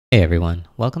Hey everyone,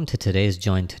 welcome to today's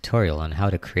Join tutorial on how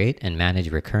to create and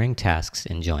manage recurring tasks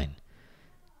in Join.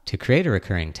 To create a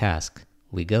recurring task,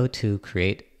 we go to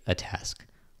Create a Task.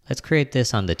 Let's create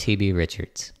this on the TB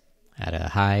Richards at a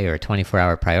high or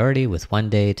 24-hour priority with 1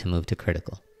 day to move to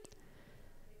critical.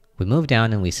 We move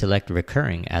down and we select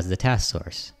Recurring as the task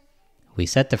source. We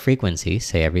set the frequency,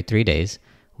 say every 3 days.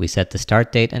 We set the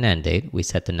start date and end date. We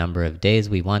set the number of days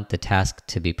we want the task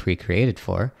to be pre-created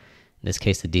for. In this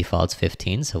case, the default's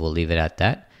 15, so we'll leave it at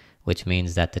that, which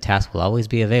means that the task will always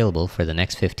be available for the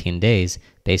next 15 days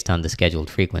based on the scheduled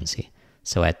frequency.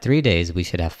 So at 3 days, we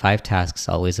should have 5 tasks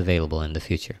always available in the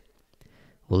future.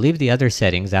 We'll leave the other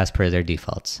settings as per their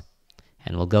defaults,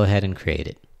 and we'll go ahead and create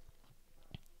it.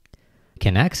 We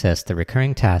can access the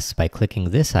recurring tasks by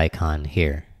clicking this icon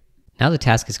here. Now the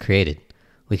task is created.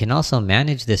 We can also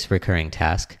manage this recurring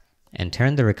task and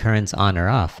turn the recurrence on or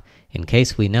off in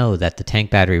case we know that the Tank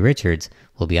Battery Richards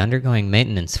will be undergoing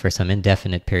maintenance for some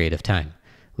indefinite period of time.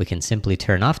 We can simply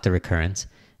turn off the recurrence,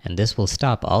 and this will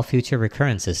stop all future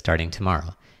recurrences starting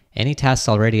tomorrow. Any tasks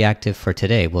already active for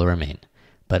today will remain,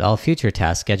 but all future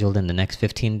tasks scheduled in the next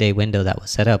 15-day window that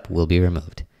was set up will be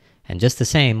removed. And just the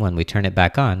same, when we turn it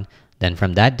back on, then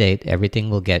from that date, everything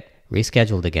will get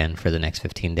rescheduled again for the next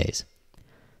 15 days.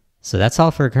 So that's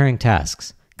all for recurring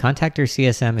tasks. Contact your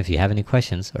CSM if you have any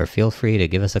questions, or feel free to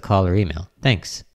give us a call or email. Thanks.